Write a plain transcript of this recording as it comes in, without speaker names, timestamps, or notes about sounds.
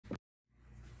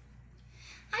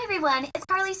Hi everyone, it's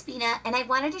Carly Spina, and I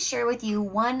wanted to share with you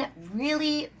one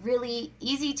really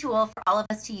easy tool for all of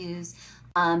us to use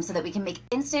so that we can make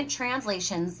instant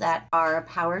translations that are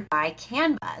powered by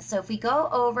Canva. So if we go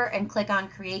over and click on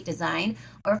Create Design,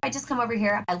 or if I just come over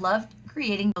here, I love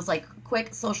creating those like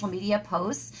quick social media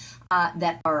posts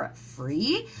that are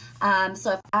free.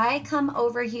 So if I come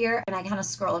over here and I kind of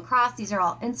scroll across, these are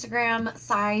all Instagram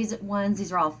size ones.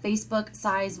 These are all Facebook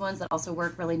size ones that also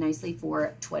work really nicely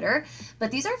for Twitter.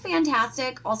 But these are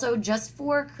fantastic also just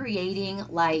for creating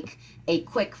like a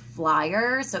quick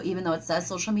flyer. So even though it says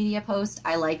social media post,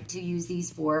 I like to use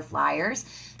these for flyers.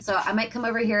 So I might come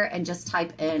over here and just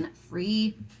type in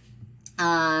free.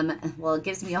 Well, it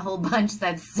gives me a whole bunch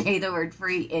that say the word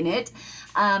free in it.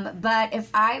 But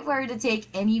if I were to take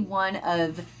any one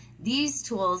of these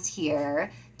tools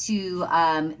here to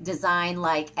design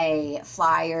like a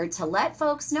flyer to let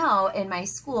folks know in my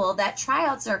school that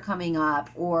tryouts are coming up,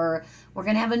 or we're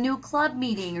going to have a new club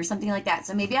meeting or something like that.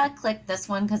 So maybe I'll click this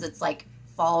one because it's like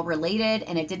fall related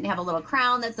and it didn't have a little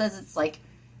crown that says it's like,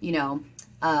 you know,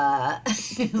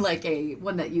 like a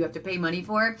one that you have to pay money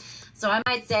for. So I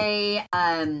might say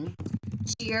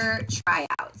cheer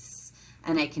tryouts,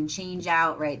 and I can change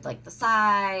out right like the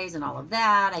size and all of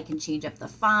that. I can change up the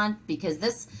font because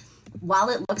this, while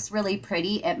it looks really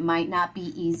pretty, it might not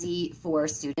be easy for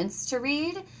students to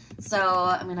read. So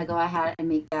I'm gonna go ahead and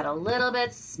make that a little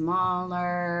bit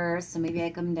smaller. So maybe I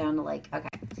come down to like, okay.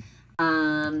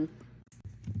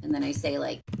 And then I say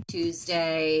like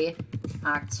Tuesday,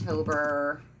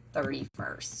 October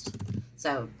 31st.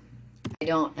 So I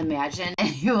don't imagine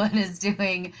anyone is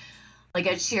doing like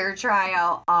a cheer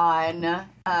tryout on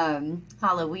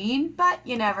Halloween, but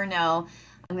you never know.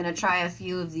 I'm going to try a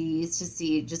few of these to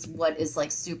see just what is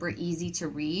like super easy to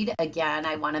read. Again,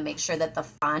 I want to make sure that the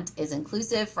font is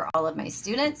inclusive for all of my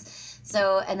students.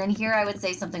 So, and then here I would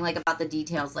say something like about the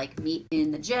details, like meet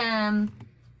in the gym,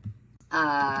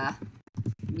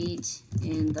 meet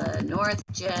in the North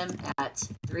Gym at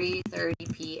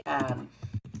 3:30 p.m.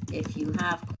 If you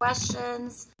have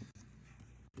questions,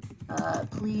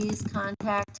 please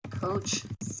contact Coach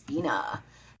Spina.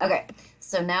 Okay,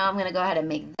 so now I'm going to go ahead and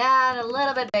make that a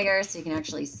little bit bigger so you can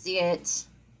actually see it.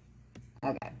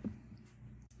 Okay.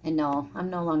 And no, I'm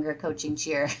no longer coaching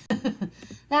cheer.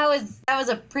 That was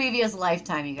a previous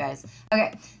lifetime, you guys.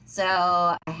 Okay, so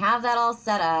I have that all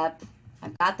set up.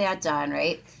 I've got that done,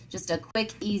 right? Just a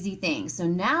quick, easy thing. So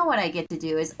now what I get to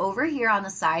do is over here on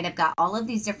the side, I've got all of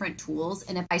these different tools.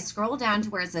 And if I scroll down to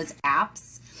where it says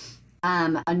apps,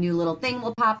 a new little thing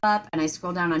will pop up, and I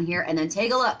scroll down on here and then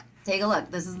take a look. Take a look.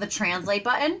 This is the translate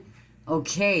button.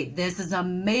 Okay, this is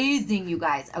amazing, you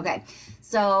guys. Okay,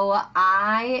 so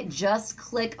I just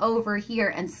click over here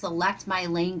and select my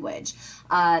language.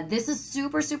 This is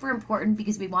super important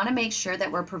because we want to make sure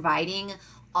that we're providing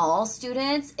all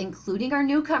students, including our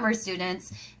newcomer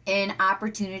students, in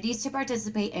opportunities to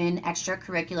participate in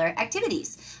extracurricular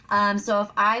activities. So if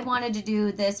I wanted to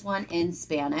do this one in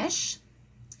Spanish,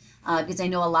 because I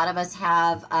know a lot of us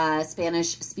have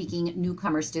Spanish-speaking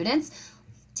newcomer students,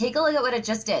 take a look at what it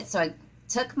just did. So I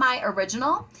took my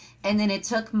original, and then it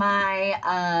took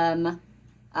my,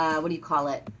 what do you call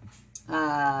it?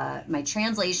 My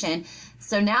translation.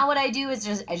 So now what I do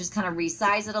is I just kind of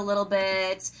resize it a little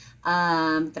bit.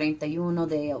 31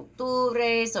 de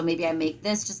octubre. So maybe I make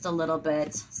this just a little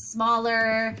bit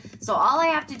smaller. So all I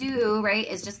have to do, right,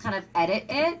 is just kind of edit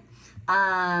it.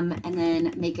 And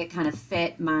then make it kind of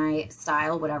fit my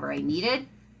style, whatever I needed.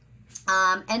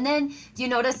 And then do you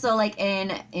notice, so like in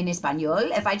Espanol,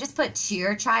 if I just put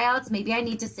cheer tryouts, maybe I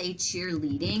need to say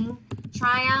cheerleading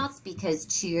tryouts, because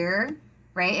cheer,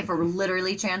 right, if we're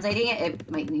literally translating it,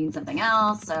 it might mean something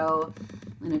else. So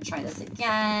I'm going to try this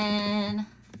again.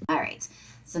 All right,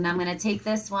 so now I'm going to take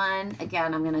this one.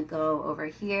 Again, I'm going to go over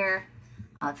here.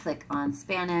 I'll click on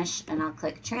Spanish and I'll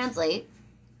click translate.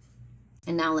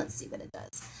 And now let's see what it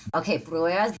does. Okay,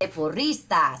 pruebas de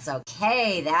porristas.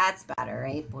 Okay, that's better,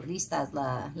 right? Porrista es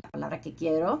la palabra que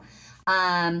quiero.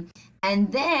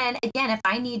 And then, again, if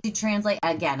I need to translate,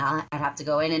 again, I'd have to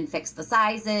go in and fix the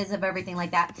sizes of everything like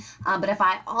that. But if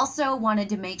I also wanted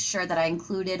to make sure that I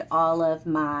included all of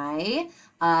my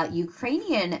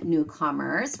Ukrainian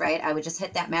newcomers, right, I would just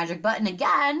hit that magic button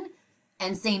again,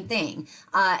 and same thing.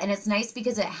 And it's nice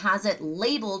because it has it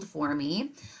labeled for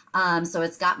me. So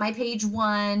it's got my page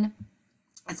 1,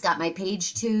 it's got my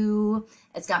page 2,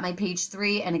 it's got my page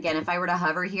 3, and again, if I were to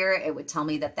hover here, it would tell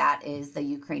me that that is the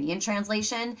Ukrainian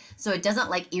translation. So it doesn't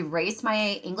like erase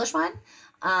my English one,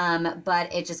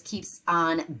 but it just keeps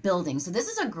on building. So this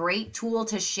is a great tool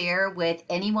to share with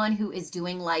anyone who is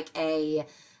doing like a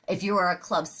if you are a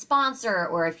club sponsor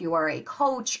or if you are a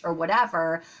coach or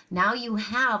whatever, now you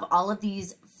have all of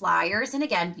these flyers. And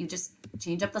again, you just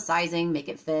change up the sizing, make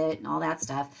it fit and all that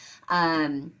stuff.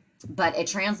 But it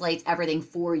translates everything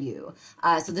for you.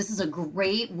 So this is a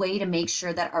great way to make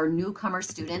sure that our newcomer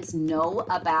students know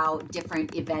about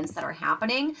different events that are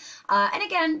happening. And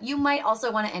again, you might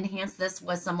also want to enhance this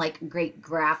with some like great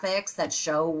graphics that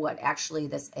show what actually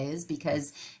this is,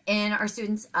 because in our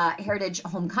students' heritage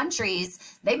home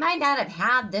countries, they might not have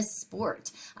had this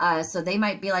sport. So they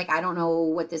might be like, I don't know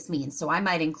what this means. So I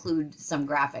might include some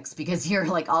graphics, because here are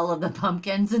like all of the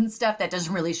pumpkins and stuff that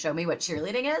doesn't really show me what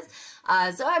cheerleading is.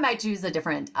 So I might choose a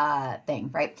different thing,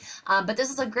 right? But this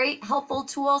is a great, helpful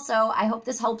tool. So I hope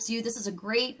this helps you. This is a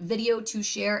great video to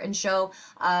share and show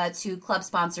to club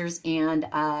sponsors and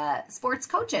sports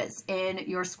coaches in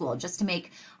your school, just to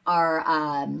make our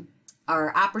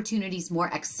opportunities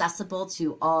more accessible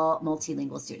to all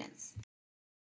multilingual students.